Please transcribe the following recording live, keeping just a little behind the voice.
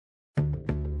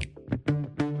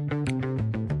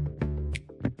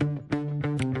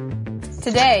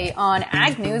Today on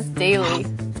Ag News Daily.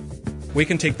 We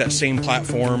can take that same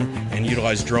platform and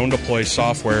utilize drone deploy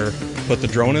software, put the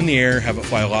drone in the air, have it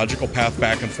fly a logical path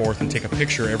back and forth, and take a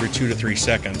picture every 2 to 3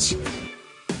 seconds.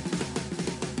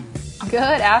 Good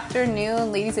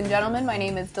afternoon, ladies and gentlemen. My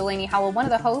name is Delaney Howell, one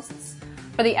of the hosts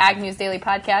for the Ag News Daily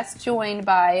podcast, joined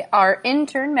by our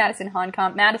intern, Madison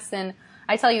Honkamp. Madison,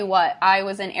 I tell you what, I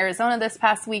was in Arizona this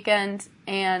past weekend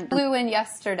and flew in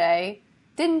yesterday.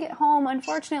 Didn't get home,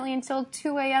 unfortunately, until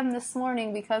 2 a.m. this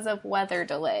morning because of weather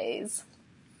delays.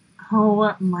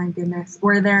 Oh, my goodness.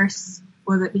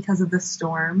 Was it because of the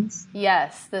storms?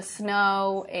 Yes, the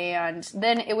snow, and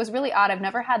then it was really odd. I've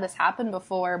never had this happen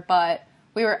before, but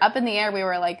we were up in the air. We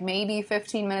were like maybe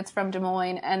 15 minutes from Des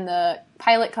Moines, and the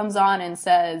pilot comes on and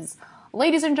says,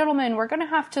 "Ladies and gentlemen, we're going to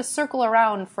have to circle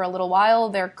around for a little while.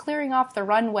 They're clearing off the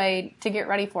runway to get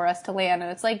ready for us to land."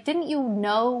 And it's like, didn't you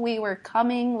know we were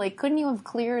coming? Like, couldn't you have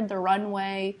cleared the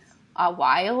runway a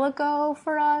while ago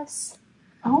for us?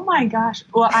 Oh my gosh.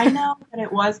 Well, I know that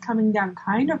it was coming down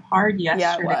kind of hard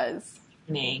yesterday. Yeah, it was.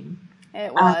 Evening.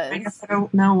 It was. I guess I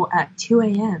don't know at 2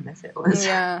 a.m. if it was.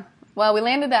 Yeah. Well, we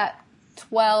landed at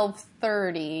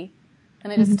 12:30.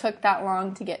 And it just took that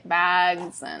long to get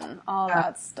bags and all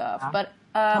that stuff. But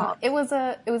it was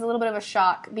a little bit of a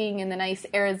shock being in the nice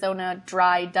Arizona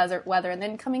dry desert weather and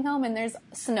then coming home and there's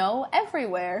snow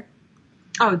everywhere.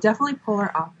 Oh, definitely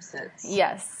polar opposites.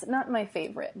 Yes, not my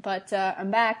favorite. But I'm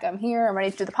back. I'm here. I'm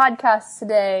ready to do the podcast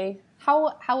today.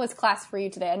 How was class for you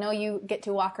today? I know you get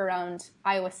to walk around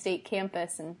Iowa State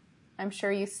campus and I'm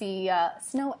sure you see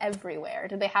snow everywhere.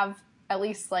 Did they have at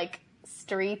least like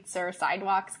streets or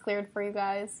sidewalks cleared for you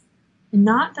guys?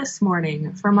 Not this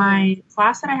morning. For my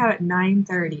class that I have at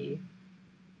 9:30,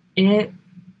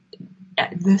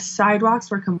 the sidewalks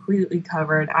were completely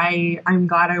covered. I'm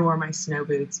glad I wore my snow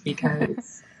boots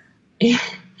because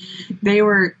they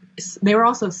were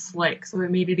also slick, so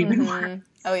it made it even worse.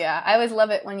 Oh yeah, I always love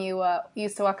it when you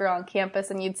used to walk around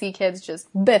campus and you'd see kids just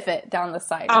biff it down the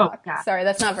sidewalk. Oh, yeah. Sorry,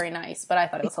 that's not very nice, but I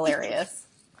thought it was hilarious.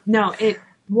 No,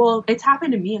 it's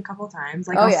happened to me a couple times.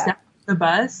 Like, I'll step off the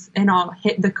bus and I'll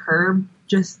hit the curb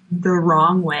just the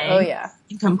wrong way. Oh, yeah.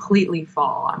 And completely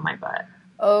fall on my butt.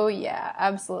 Oh, yeah,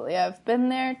 absolutely. I've been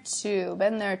there too.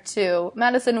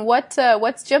 Madison,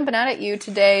 what's jumping out at you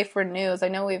today for news? I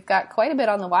know we've got quite a bit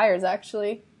on the wires,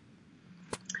 actually.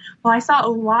 Well, I saw a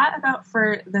lot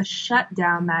for the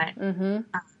shutdown that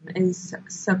is,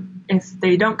 if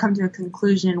they don't come to a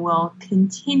conclusion, will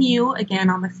continue again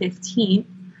on the 15th.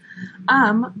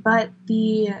 But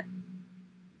the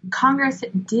Congress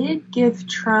did give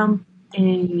Trump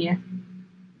a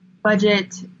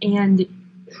budget, and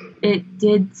it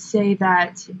did say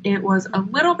that it was a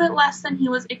little bit less than he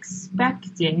was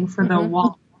expecting for the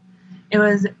wall. It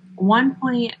was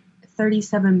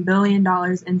 $1.37 billion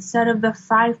instead of the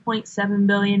 $5.7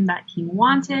 billion that he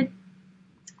wanted.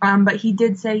 But he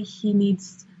did say he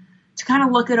needs to kind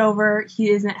of look it over. He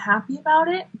isn't happy about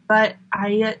it, but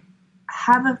I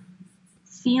have a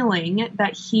feeling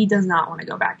that he does not want to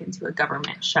go back into a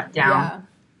government shutdown.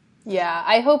 Yeah.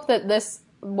 I hope that this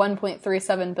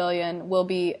 $1.37 billion will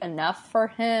be enough for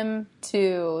him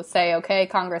to say, okay,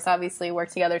 Congress obviously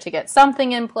worked together to get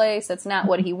something in place. It's not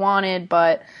what he wanted,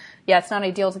 but yeah, it's not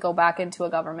ideal to go back into a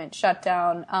government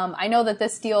shutdown. I know that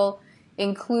this deal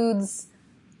includes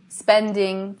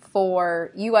spending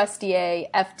for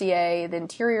USDA, FDA, the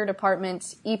Interior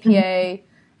Department, EPA,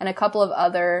 and a couple of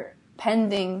other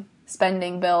pending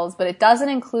spending bills, but it doesn't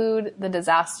include the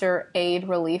disaster aid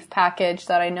relief package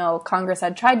that I know Congress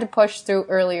had tried to push through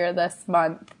earlier this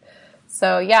month.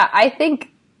 So yeah, I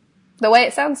think the way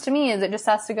it sounds to me is it just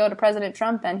has to go to President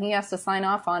Trump and he has to sign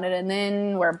off on it and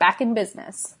then we're back in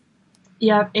business.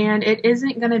 Yep, and it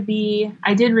isn't going to be,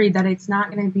 I did read that it's not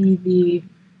going to be the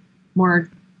more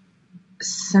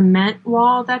cement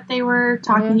wall that they were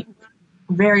talking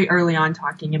very early on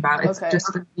talking about. It's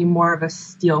just going to be more of a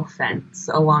steel fence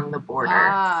along the border.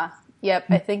 Yep,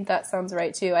 I think that sounds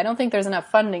right too. I don't think there's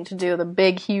enough funding to do the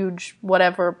big, huge,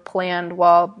 whatever planned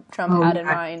wall Trump had in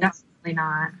mind. Definitely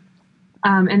not.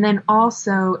 And then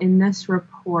also in this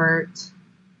report,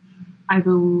 I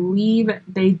believe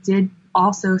they did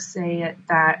also say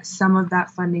that some of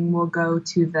that funding will go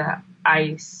to the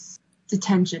ICE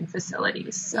detention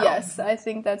facilities. So. Yes, I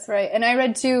think that's right. And I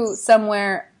read too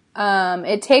somewhere,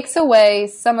 it takes away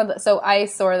some of so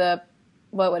ICE, or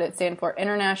what would it stand for?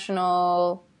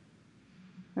 International,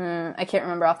 I can't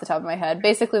remember off the top of my head.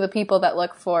 Basically the people that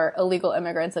look for illegal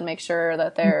immigrants and make sure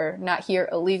that they're not here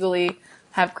illegally,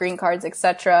 have green cards,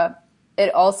 etc.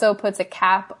 It also puts a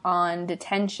cap on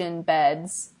detention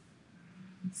beds.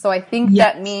 So I think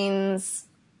that means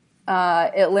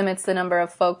it limits the number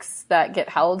of folks that get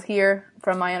held here,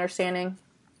 from my understanding.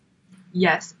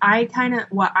 Yes,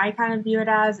 what I kind of view it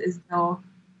as is they'll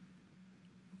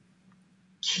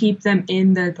keep them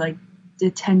in the like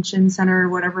detention center or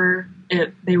whatever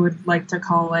they would like to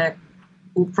call it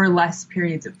for less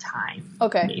periods of time.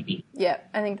 Okay. Maybe. Yeah,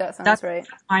 I think that sounds right.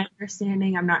 That's my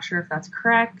understanding. I'm not sure if that's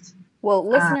correct. Well,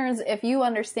 listeners, if you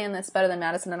understand this better than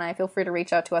Madison and I, feel free to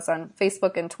reach out to us on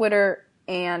Facebook and Twitter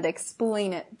and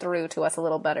explain it through to us a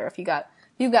little better if you've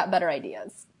got better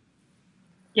ideas.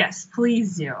 Yes,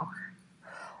 please do.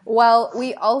 Well,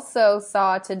 we also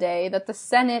saw today that the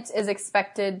Senate is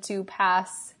expected to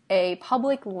pass a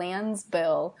public lands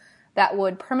bill that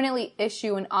would permanently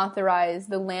issue and authorize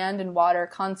the Land and Water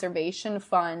Conservation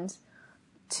Fund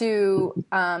to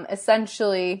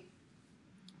essentially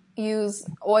use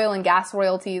oil and gas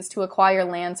royalties to acquire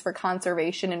lands for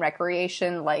conservation and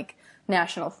recreation, like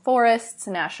national forests,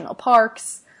 national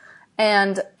parks.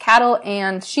 And cattle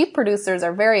and sheep producers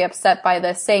are very upset by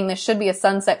this, saying this should be a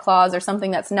sunset clause or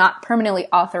something that's not permanently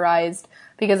authorized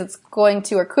because it's going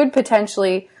to or could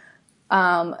potentially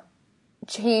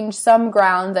change some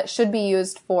ground that should be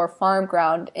used for farm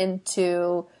ground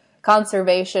into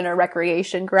conservation or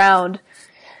recreation ground.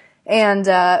 And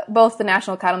both the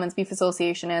National Cattlemen's Beef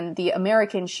Association and the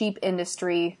American Sheep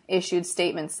Industry issued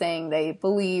statements saying they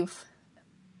believe,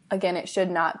 again, it should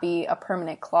not be a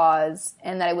permanent clause,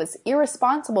 and that it was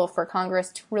irresponsible for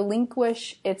Congress to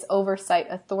relinquish its oversight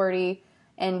authority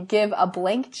and give a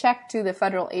blank check to the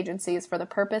federal agencies for the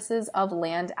purposes of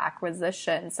land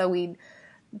acquisition. So we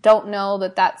don't know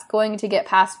that that's going to get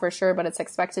passed for sure, but it's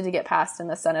expected to get passed in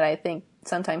the Senate, I think,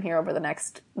 sometime here over the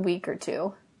next week or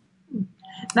two.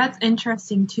 That's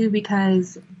interesting, too,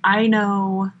 because I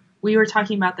know we were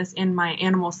talking about this in my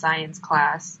animal science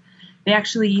class. They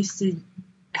actually used to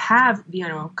have,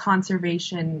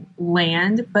 conservation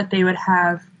land, but they would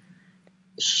have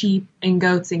sheep and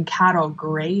goats and cattle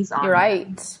graze on You're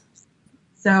right. them.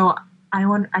 So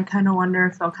I kind of wonder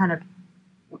if they'll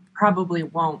probably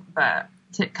won't, but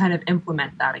to kind of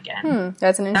implement that again.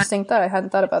 That's an interesting thought. I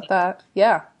hadn't thought about that.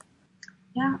 Yeah.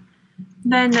 Yeah.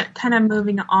 Then kind of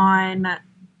moving on,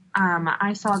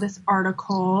 I saw this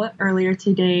article earlier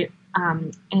today,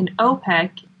 and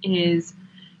OPEC is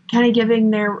kind of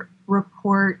giving their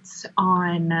reports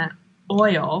on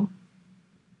oil,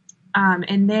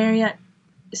 and they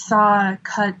saw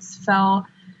cuts fell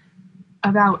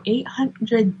about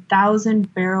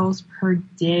 800,000 barrels per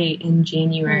day in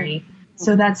January.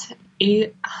 So that's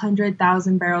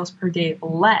 800,000 barrels per day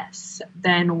less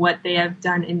than what they have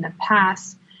done in the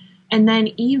past. And then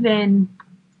even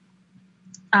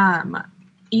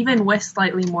with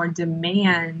slightly more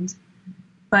demand,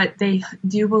 but they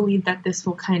do believe that this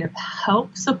will kind of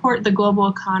help support the global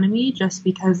economy just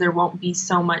because there won't be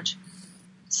so much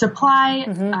supply,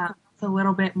 with a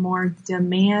little bit more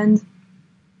demand.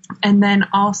 And then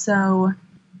also,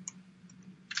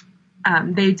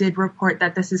 they did report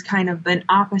that this is kind of an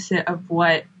opposite of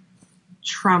what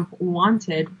Trump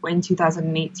wanted in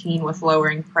 2018 with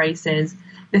lowering prices.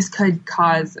 This could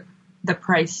cause the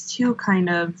price to kind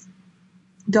of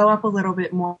go up a little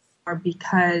bit more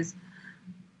because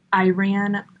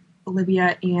Iran,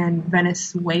 Libya, and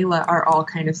Venezuela are all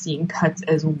kind of seeing cuts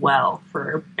as well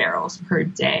for barrels per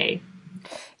day.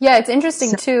 Yeah, it's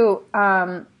interesting too,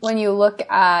 when you look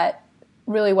at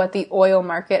really what the oil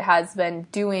market has been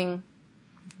doing.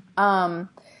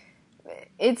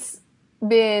 It's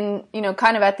been,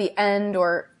 kind of at the end,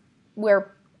 or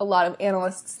where a lot of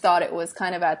analysts thought it was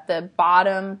kind of at the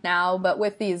bottom now, but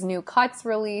with these new cuts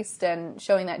released and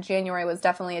showing that January was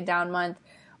definitely a down month,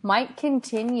 might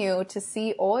continue to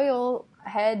see oil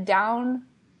head down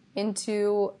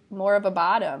into more of a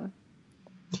bottom.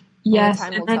 Yes.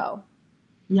 Time will tell.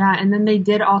 Yeah, and then they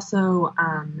did also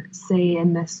say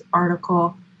in this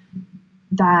article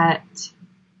that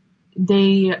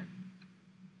they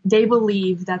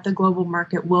believe that the global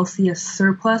market will see a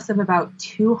surplus of about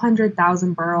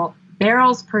 200,000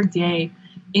 barrels per day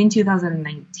in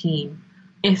 2019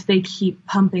 if they keep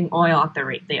pumping oil at the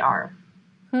rate they are.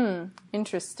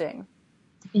 Interesting.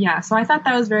 Yeah, so I thought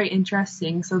that was very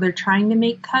interesting. So they're trying to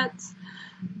make cuts,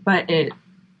 but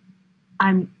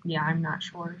I'm not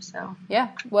sure. So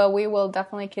yeah, well, we will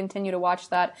definitely continue to watch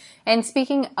that. And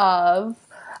speaking of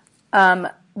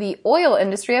the oil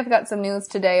industry, I've got some news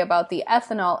today about the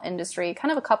ethanol industry,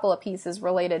 kind of a couple of pieces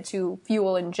related to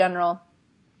fuel in general.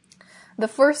 The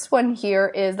first one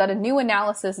here is that a new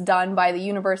analysis done by the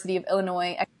University of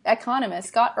Illinois economist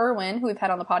Scott Irwin, who we've had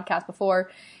on the podcast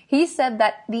before, he said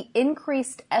that the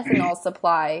increased ethanol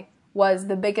supply was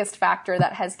the biggest factor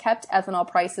that has kept ethanol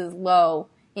prices low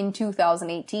in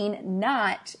 2018,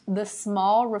 not the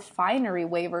small refinery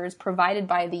waivers provided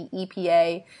by the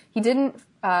EPA. He didn't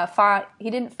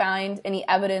find any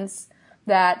evidence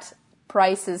that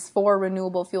prices for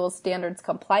renewable fuel standards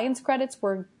compliance credits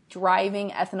were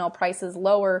driving ethanol prices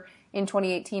lower in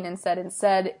 2018, and said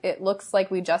instead, it looks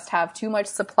like we just have too much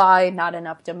supply, not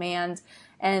enough demand.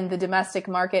 And the domestic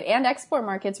market and export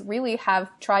markets really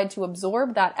have tried to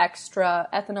absorb that extra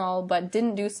ethanol, but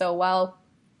didn't do so well.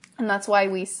 And that's why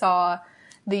we saw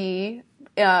the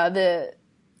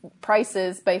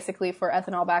prices basically for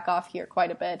ethanol back off here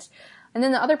quite a bit. And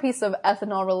then the other piece of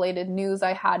ethanol related news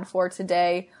I had for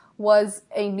today was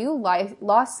a new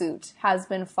lawsuit has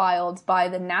been filed by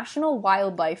the National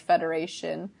Wildlife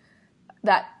Federation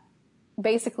that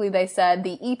basically they said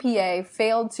the EPA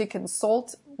failed to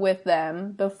consult with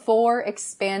them before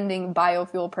expanding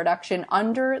biofuel production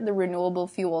under the renewable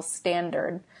fuel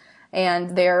standard.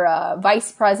 And their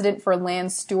vice president for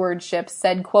land stewardship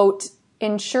said, quote,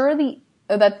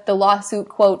 that the lawsuit,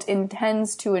 quote,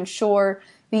 intends to ensure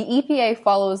the EPA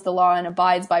follows the law and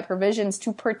abides by provisions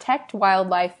to protect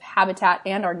wildlife habitat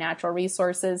and our natural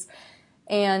resources.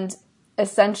 And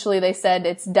essentially, they said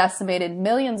it's decimated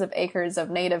millions of acres of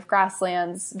native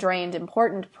grasslands, drained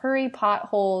important prairie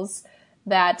potholes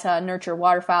that nurture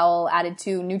waterfowl, added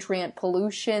to nutrient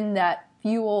pollution that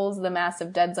fuels the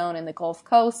massive dead zone in the Gulf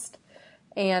Coast.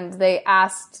 And they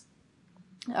asked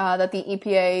that the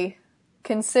EPA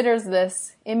considers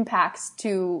this impacts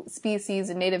to species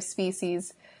and native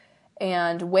species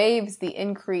and waives the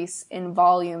increase in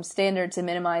volume standard to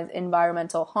minimize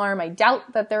environmental harm. I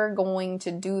doubt that they're going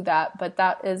to do that, but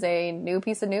that is a new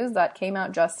piece of news that came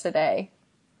out just today.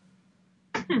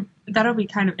 That'll be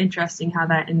kind of interesting how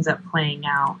that ends up playing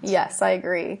out. Yes, I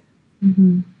agree.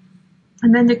 Mm-hmm.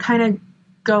 And then to kind of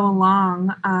go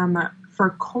along,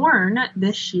 for corn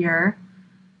this year,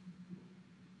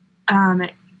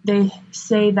 they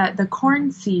say that the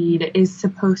corn seed is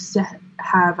supposed to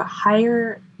have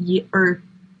higher or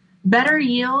better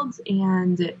yields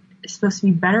and it's supposed to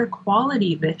be better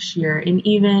quality this year. And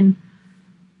even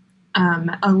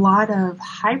a lot of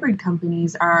hybrid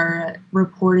companies are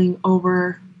reporting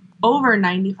over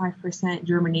 95%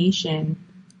 germination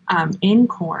in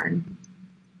corn.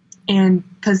 And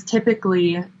because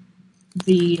typically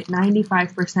the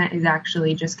 95% is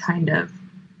actually just kind of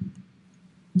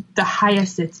the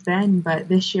highest it's been, but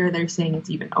this year they're saying it's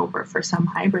even over for some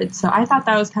hybrids. So I thought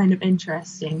that was kind of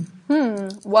interesting.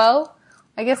 Well,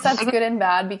 I guess that's good and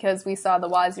bad because we saw the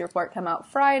WASDE report come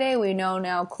out Friday. We know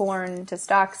now corn to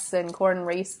stocks and corn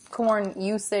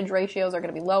usage ratios are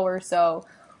going to be lower. So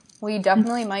we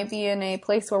definitely might be in a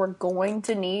place where we're going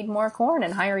to need more corn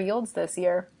and higher yields this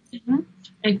year. Mm-hmm.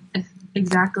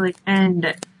 Exactly.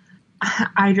 And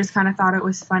I just kind of thought it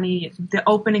was funny. The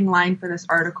opening line for this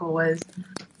article was,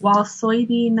 while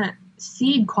soybean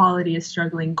seed quality is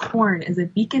struggling, corn is a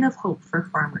beacon of hope for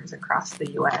farmers across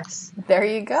the U.S. There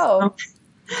you go.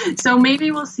 So maybe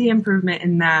we'll see improvement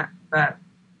in that, but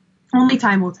only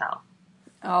time will tell.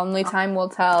 Only time will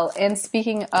tell. And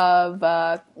speaking of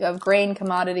grain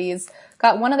commodities,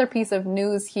 got one other piece of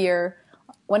news here.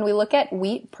 When we look at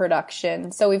wheat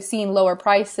production, so we've seen lower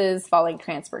prices, falling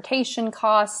transportation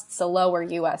costs, a lower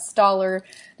U.S. dollar.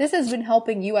 This has been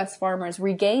helping U.S. farmers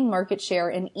regain market share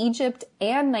in Egypt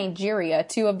and Nigeria,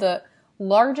 two of the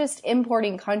largest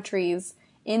importing countries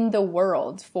in the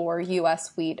world for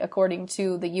U.S. wheat, according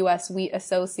to the U.S. Wheat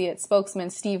Associate spokesman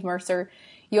Steve Mercer.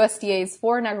 USDA's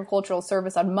Foreign Agricultural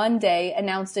Service on Monday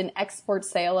announced an export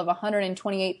sale of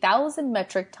 128,000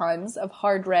 metric tons of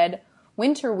hard red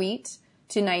winter wheat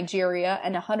to Nigeria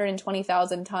and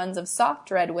 120,000 tons of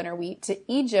soft red winter wheat to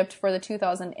Egypt for the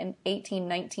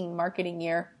 2018-19 marketing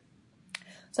year.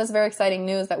 So it's very exciting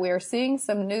news that we are seeing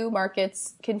some new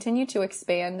markets continue to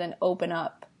expand and open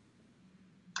up.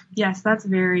 Yes, that's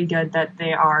very good that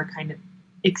they are kind of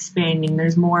expanding.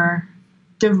 There's more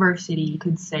diversity, you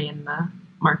could say, in the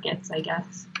markets, I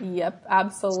guess. Yep,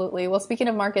 absolutely. Well, speaking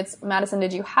of markets, Madison,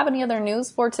 did you have any other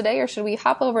news for today, or should we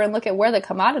hop over and look at where the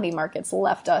commodity markets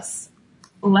left us?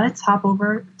 Let's hop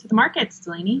over to the markets,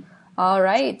 Delaney. All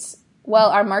right.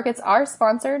 Well, our markets are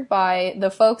sponsored by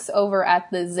the folks over at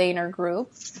the Zaner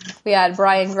Group. We had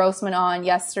Brian Grossman on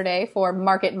yesterday for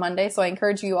Market Monday, so I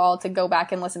encourage you all to go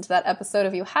back and listen to that episode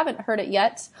if you haven't heard it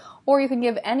yet, or you can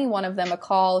give any one of them a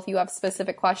call if you have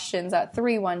specific questions at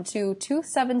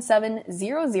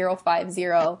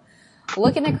 312-277-0050.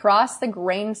 Looking across the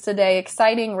grains today,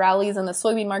 exciting rallies in the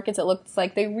soybean markets. It looks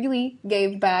like they really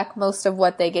gave back most of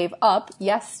what they gave up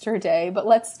yesterday. But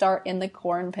let's start in the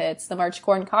corn pits. The March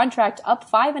corn contract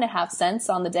up 5.5 cents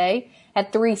on the day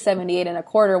at $3.78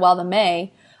 1/4, while the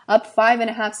May up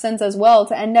 5.5 cents as well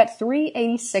to end at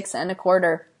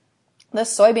 $3.8625. The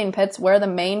soybean pits were the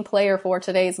main player for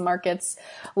today's markets,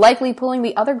 likely pulling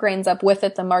the other grains up with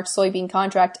it. The March soybean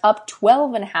contract up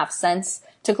 12.5 cents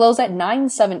to close at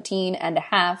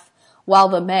 $9.17.5, while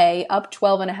the May up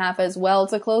 12.5 as well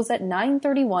to close at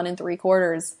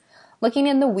 $9.3175. Looking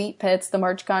in the wheat pits, the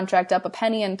March contract up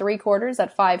 1 3/4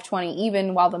 at $5.20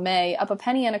 even, while the May up 1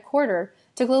 1/4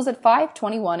 to close at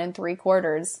 $5.21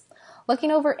 3/4.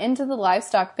 Looking over into the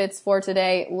livestock pits for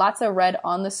today, lots of red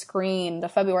on the screen. The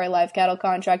February live cattle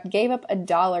contract gave up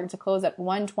 $1 to close at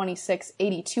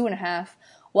 $126.82.5,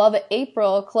 while the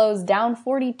April closed down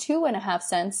 42.5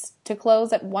 cents to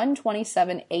close at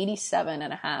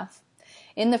 $127.87.5.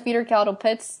 In the feeder cattle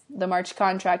pits, the March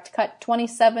contract cut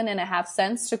 27.5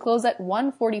 cents to close at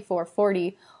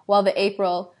 $144.40, while the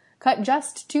April cut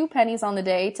just 2 pennies on the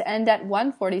day to end at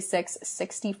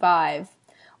 $146.65.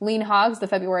 Lean hogs, the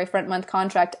February front month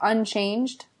contract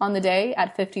unchanged on the day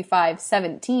at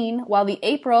 $55.17, while the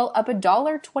April up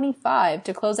 $1.25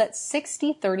 to close at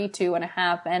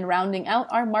 $60.32.5. And rounding out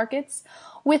our markets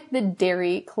with the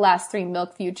dairy class 3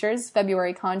 milk futures,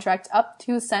 February contract up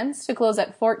 2 cents to close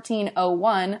at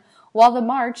 $14.01, while the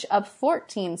March up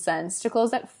 14 cents to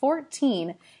close at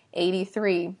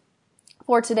 $14.83.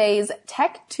 For today's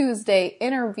Tech Tuesday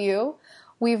interview,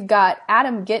 we've got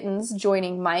Adam Gittins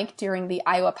joining Mike during the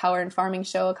Iowa Power and Farming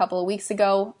Show a couple of weeks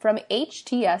ago from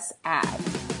HTS Ag.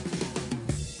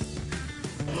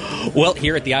 Well,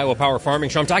 here at the Iowa Power Farming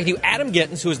Show, I'm talking to Adam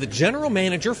Gittins, who is the general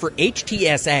manager for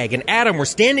HTS Ag. And Adam, we're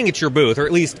standing at your booth, or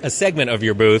at least a segment of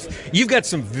your booth. You've got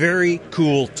some very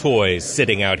cool toys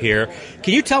sitting out here.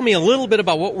 Can you tell me a little bit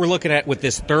about what we're looking at with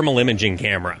this thermal imaging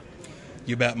camera?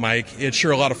 You bet, Mike. It's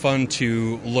sure a lot of fun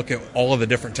to look at all of the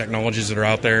different technologies that are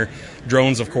out there.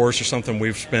 Drones, of course, are something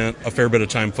we've spent a fair bit of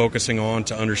time focusing on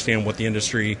to understand what the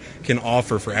industry can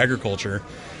offer for agriculture.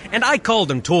 And I called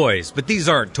them toys, but these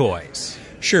aren't toys.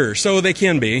 Sure, so they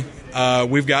can be.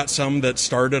 We've got some that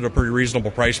start at a pretty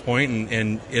reasonable price point,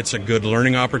 and it's a good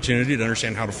learning opportunity to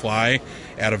understand how to fly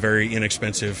at a very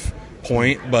inexpensive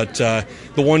point, but the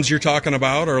ones you're talking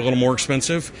about are a little more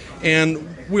expensive, and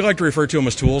we like to refer to them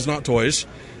as tools, not toys.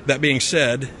 That being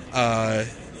said,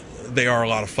 they are a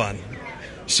lot of fun.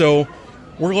 So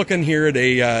we're looking here at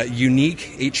a unique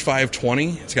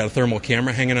H520. It's got a thermal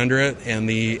camera hanging under it, and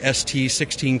the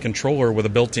ST16 controller with a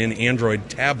built-in Android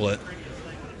tablet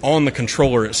on the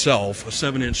controller itself, a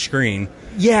 7-inch screen.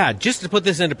 Yeah, just to put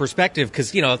this into perspective,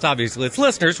 because, it's obviously, it's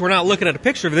listeners, we're not looking at a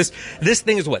picture of this. This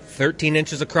thing is, 13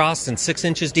 inches across and 6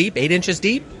 inches deep, 8 inches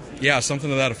deep? Yeah, something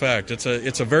to that effect. It's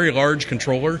a very large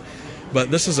controller,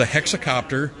 but this is a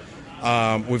hexacopter.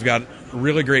 We've got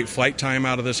really great flight time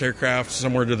out of this aircraft,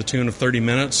 somewhere to the tune of 30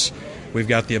 minutes. We've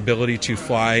got the ability to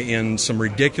fly in some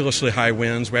ridiculously high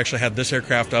winds. We actually had this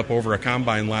aircraft up over a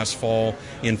combine last fall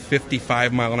in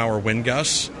 55-mile-an-hour wind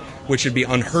gusts, which would be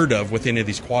unheard of with any of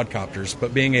these quadcopters.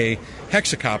 But being a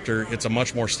hexacopter, it's a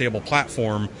much more stable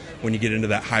platform when you get into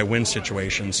that high wind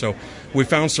situation. So we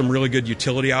found some really good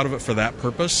utility out of it for that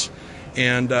purpose.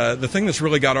 And the thing that's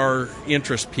really got our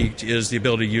interest peaked is the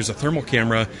ability to use a thermal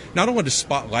camera, not only to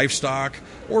spot livestock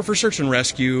or for search and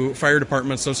rescue, fire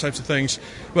departments, those types of things,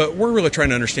 but we're really trying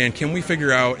to understand, can we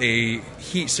figure out a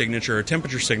heat signature, a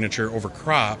temperature signature over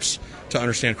crops to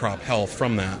understand crop health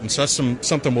from that? And so that's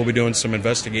something we'll be doing some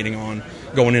investigating on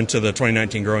going into the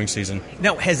 2019 growing season.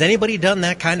 Now, has anybody done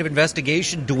that kind of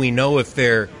investigation? Do we know if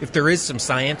there is some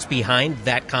science behind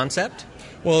that concept?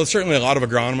 Well, there's certainly a lot of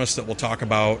agronomists that will talk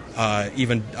about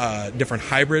even different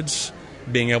hybrids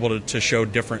being able to show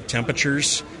different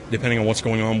temperatures depending on what's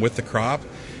going on with the crop.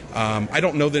 I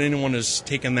don't know that anyone has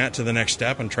taken that to the next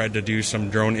step and tried to do some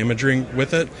drone imaging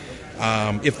with it.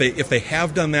 If they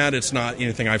have done that, it's not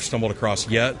anything I've stumbled across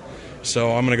yet.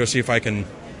 So I'm going to go see if I can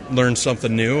learn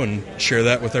something new and share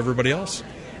that with everybody else.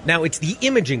 Now, it's the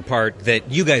imaging part that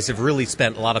you guys have really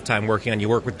spent a lot of time working on. You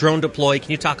work with Drone Deploy.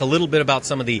 Can you talk a little bit about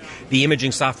some of the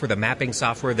imaging software, the mapping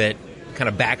software that kind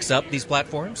of backs up these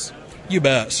platforms? You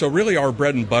bet. So really our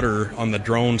bread and butter on the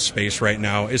drone space right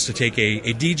now is to take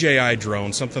a DJI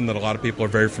drone, something that a lot of people are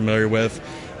very familiar with.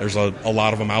 There's a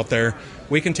lot of them out there.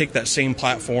 We can take that same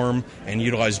platform and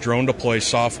utilize Drone Deploy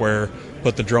software,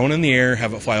 put the drone in the air,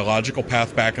 have it fly a logical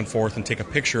path back and forth, and take a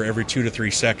picture every 2 to 3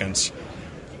 seconds.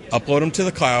 Upload them to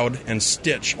the cloud, and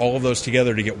stitch all of those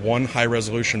together to get one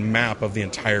high-resolution map of the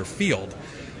entire field.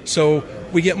 So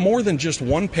we get more than just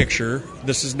one picture.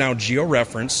 This is now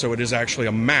geo-referenced, so it is actually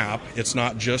a map. It's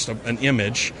not just an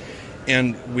image.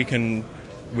 And we can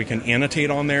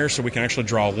annotate on there, so we can actually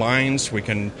draw lines. We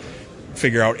can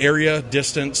figure out area,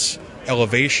 distance,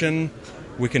 elevation.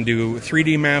 We can do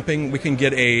 3D mapping. We can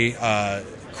get a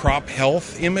crop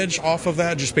health image off of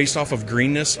that, just based off of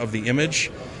greenness of the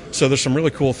image. So there's some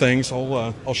really cool things.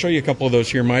 I'll show you a couple of those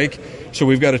here, Mike. So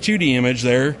we've got a 2D image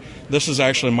there. This is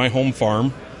actually my home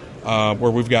farm,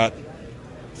 where we've got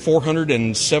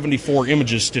 474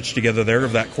 images stitched together there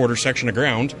of that quarter section of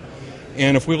ground.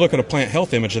 And if we look at a plant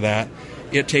health image of that,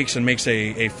 it takes and makes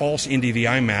a false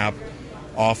NDVI map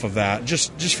off of that,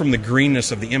 just from the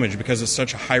greenness of the image. Because it's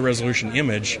such a high resolution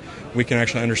image, we can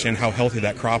actually understand how healthy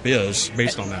that crop is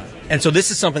based on that. And so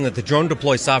this is something that the Drone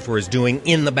Deploy software is doing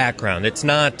in the background. It's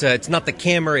not the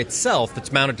camera itself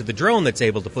that's mounted to the drone that's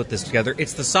able to put this together.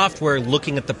 It's the software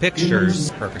looking at the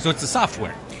pictures. Perfect. So it's the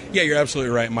software. Yeah, you're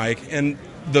absolutely right, Mike. And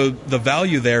the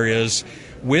value there is,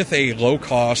 with a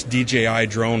low-cost DJI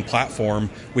drone platform,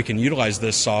 we can utilize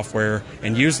this software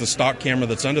and use the stock camera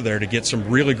that's under there to get some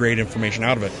really great information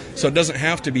out of it. So it doesn't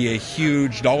have to be a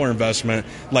huge dollar investment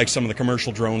like some of the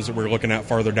commercial drones that we're looking at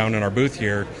farther down in our booth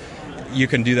here. You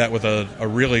can do that with a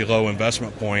really low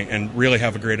investment point and really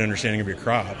have a great understanding of your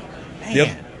crop.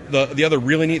 The other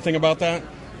really neat thing about that,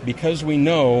 because we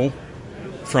know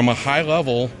from a high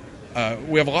level,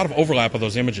 we have a lot of overlap of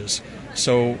those images.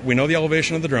 So we know the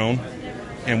elevation of the drone,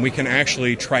 and we can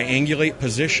actually triangulate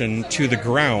position to the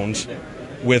ground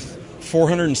with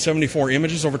 474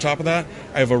 images over top of that.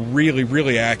 I have a really,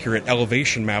 really accurate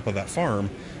elevation map of that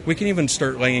farm. We can even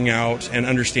start laying out and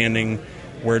understanding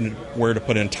where to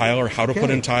put in tile or how to put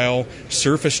in tile,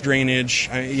 surface drainage.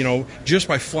 Just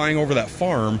by flying over that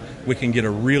farm, we can get a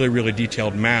really, really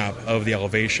detailed map of the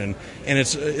elevation, and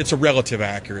it's a relative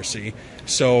accuracy.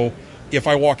 So if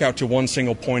I walk out to one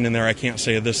single point in there, I can't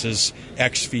say this is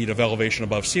X feet of elevation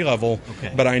above sea level,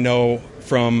 but I know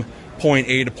from point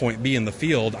A to point B in the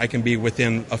field, I can be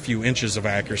within a few inches of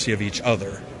accuracy of each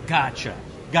other. Gotcha.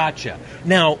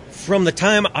 Now, from the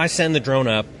time I send the drone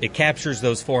up, it captures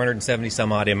those 470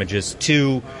 some odd images,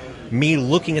 to me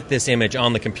looking at this image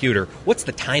on the computer. What's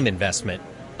the time investment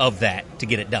of that to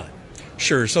get it done?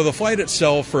 Sure. So the flight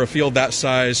itself, for a field that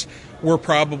size, we're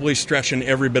probably stretching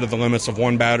every bit of the limits of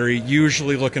one battery,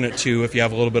 usually looking at 2 if you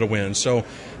have a little bit of wind. So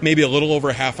maybe a little over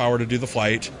a half hour to do the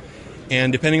flight.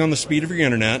 And depending on the speed of your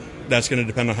internet, that's going to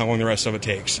depend on how long the rest of it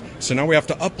takes. So now we have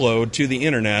to upload to the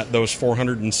internet those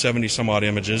 470 some odd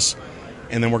images,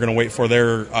 and then we're going to wait for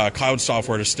their cloud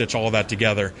software to stitch all of that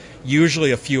together.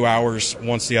 Usually a few hours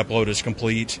once the upload is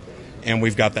complete, and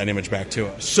we've got that image back to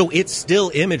us. So it's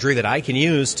still imagery that I can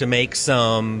use to make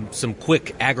some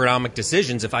quick agronomic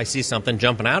decisions if I see something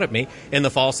jumping out at me in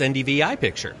the false NDVI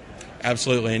picture.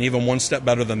 Absolutely, and even one step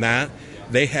better than that,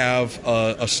 they have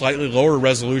a slightly lower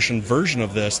resolution version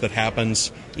of this that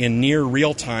happens in near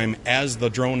real time as the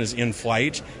drone is in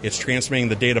flight. It's transmitting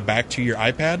the data back to your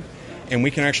iPad, and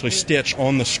we can actually stitch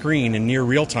on the screen in near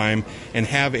real time and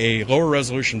have a lower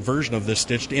resolution version of this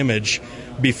stitched image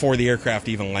before the aircraft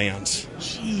even lands.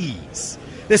 Jeez.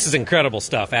 This is incredible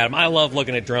stuff, Adam. I love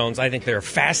looking at drones. I think they're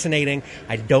fascinating.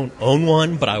 I don't own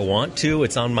one, but I want to.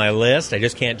 It's on my list. I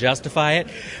just can't justify it.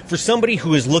 For somebody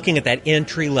who is looking at that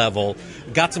entry level,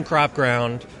 got some crop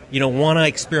ground, want to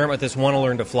experiment with this, want to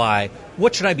learn to fly,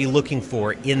 what should I be looking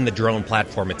for in the drone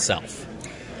platform itself?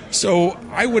 So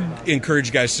I would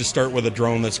encourage guys to start with a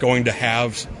drone that's going to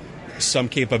have some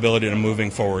capability to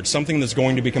moving forward, something that's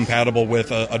going to be compatible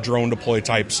with a drone deploy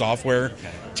type software.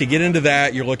 Okay. To get into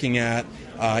that, you're looking at,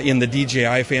 in the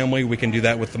DJI family, we can do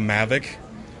that with the Mavic.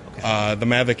 Okay. The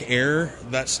Mavic Air,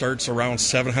 that starts around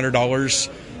 $700.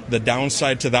 The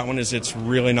downside to that one is it's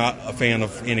really not a fan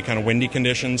of any kind of windy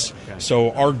conditions. Okay.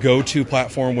 So our go-to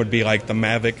platform would be like the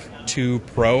Mavic 2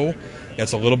 Pro.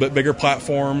 It's a little bit bigger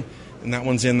platform, and that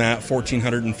one's in that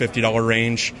 $1,450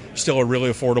 range. Still a really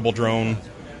affordable drone.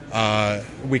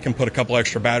 We can put a couple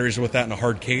extra batteries with that in a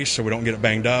hard case so we don't get it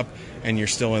banged up, and you're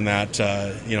still in that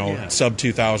sub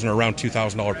 $2,000 or around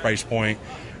 $2,000 price point.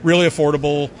 Really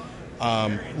affordable,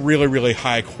 really, really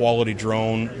high quality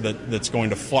drone that's going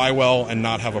to fly well and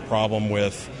not have a problem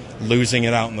with losing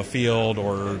it out in the field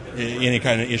or any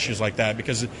kind of issues like that,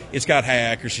 because it's got high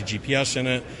accuracy GPS in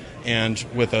it, and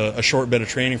with a short bit of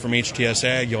training from HTS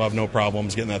Ag, you'll have no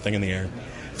problems getting that thing in the air.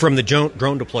 From the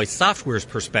Drone Deploy software's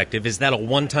perspective, is that a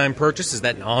one-time purchase? Is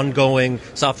that an ongoing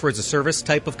software as a service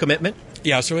type of commitment?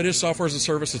 Yeah, so it is software as a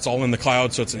service. It's all in the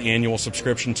cloud, so it's an annual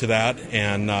subscription to that,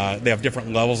 and they have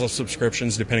different levels of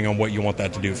subscriptions depending on what you want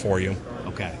that to do for you.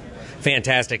 Okay.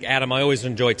 Fantastic. Adam, I always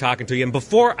enjoy talking to you. And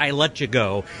before I let you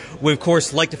go, we, of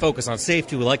course, like to focus on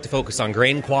safety. We like to focus on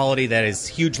grain quality. That is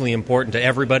hugely important to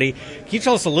everybody. Can you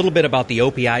tell us a little bit about the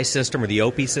OPI system or the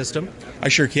OPI system? I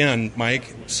sure can,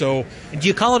 Mike. So, do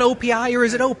you call it OPI or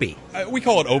is it OPI? We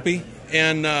call it OPI.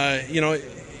 And,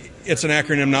 it's an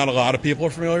acronym not a lot of people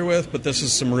are familiar with, but this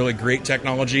is some really great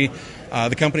technology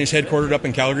The company's headquartered up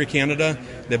in Calgary, Canada.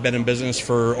 They've been in business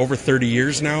for over 30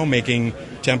 years now, making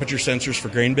temperature sensors for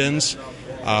grain bins.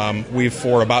 We've,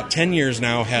 for about 10 years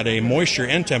now, had a moisture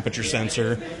and temperature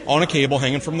sensor on a cable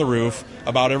hanging from the roof.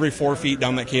 About every 4 feet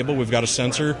down that cable, we've got a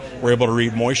sensor. We're able to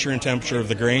read moisture and temperature of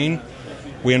the grain.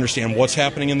 We understand what's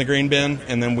happening in the grain bin,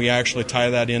 and then we actually tie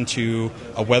that into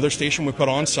a weather station we put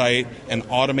on site and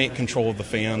automate control of the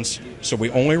fans. So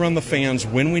we only run the fans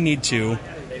when we need to.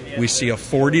 We see a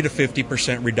 40 to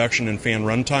 50% reduction in fan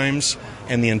run times,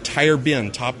 and the entire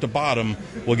bin, top to bottom,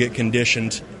 will get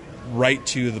conditioned right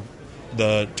to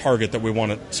the target that we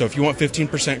want it. So if you want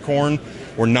 15% corn,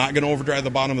 we're not going to overdry the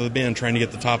bottom of the bin trying to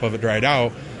get the top of it dried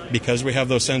out. Because we have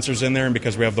those sensors in there and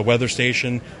because we have the weather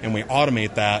station and we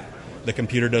automate that, the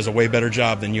computer does a way better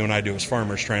job than you and I do as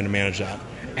farmers trying to manage that.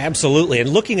 Absolutely. And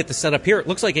looking at the setup here, it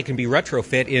looks like it can be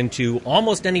retrofit into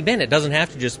almost any bin. It doesn't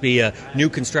have to just be a new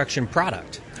construction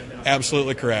product.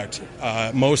 Absolutely correct.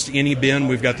 Most any bin,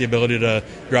 we've got the ability to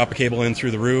drop a cable in through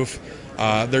the roof.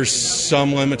 There's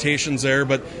some limitations there,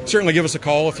 but certainly give us a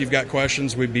call if you've got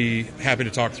questions. We'd be happy to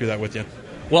talk through that with you.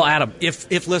 Well, Adam,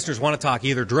 if listeners want to talk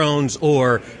either drones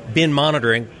or bin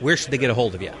monitoring, where should they get a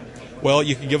hold of you? Well,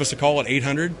 you can give us a call at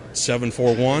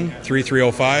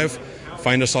 800-741-3305.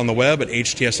 Find us on the web at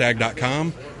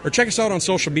htsag.com or check us out on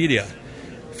social media,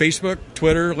 Facebook,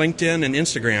 Twitter, LinkedIn, and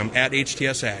Instagram at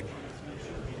HTSAG.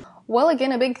 Well,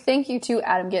 again, a big thank you to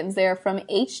Adam Gittins there from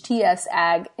HTS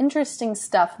Ag. Interesting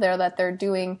stuff there that they're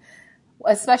doing,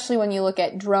 especially when you look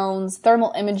at drones,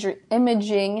 thermal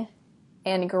imaging,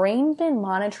 and grain bin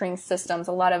monitoring systems.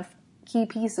 A lot of key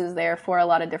pieces there for a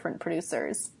lot of different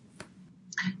producers.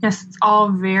 Yes, it's all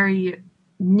very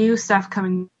new stuff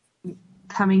coming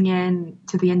in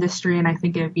to the industry, and I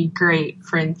think it'd be great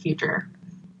for in the future.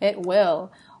 It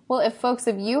will. Well, if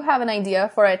you have an idea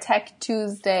for a Tech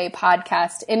Tuesday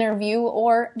podcast interview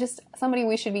or just somebody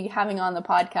we should be having on the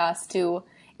podcast to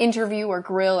interview or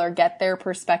grill or get their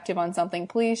perspective on something,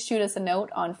 please shoot us a note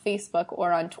on Facebook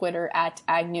or on Twitter at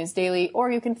Ag News Daily,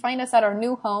 or you can find us at our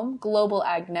new home,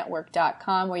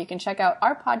 globalagnetwork.com, where you can check out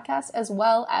our podcast as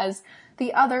well as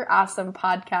the other awesome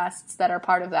podcasts that are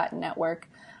part of that network.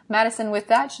 Madison, with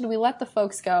that, should we let the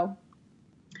folks go?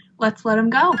 Let's let them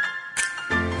go.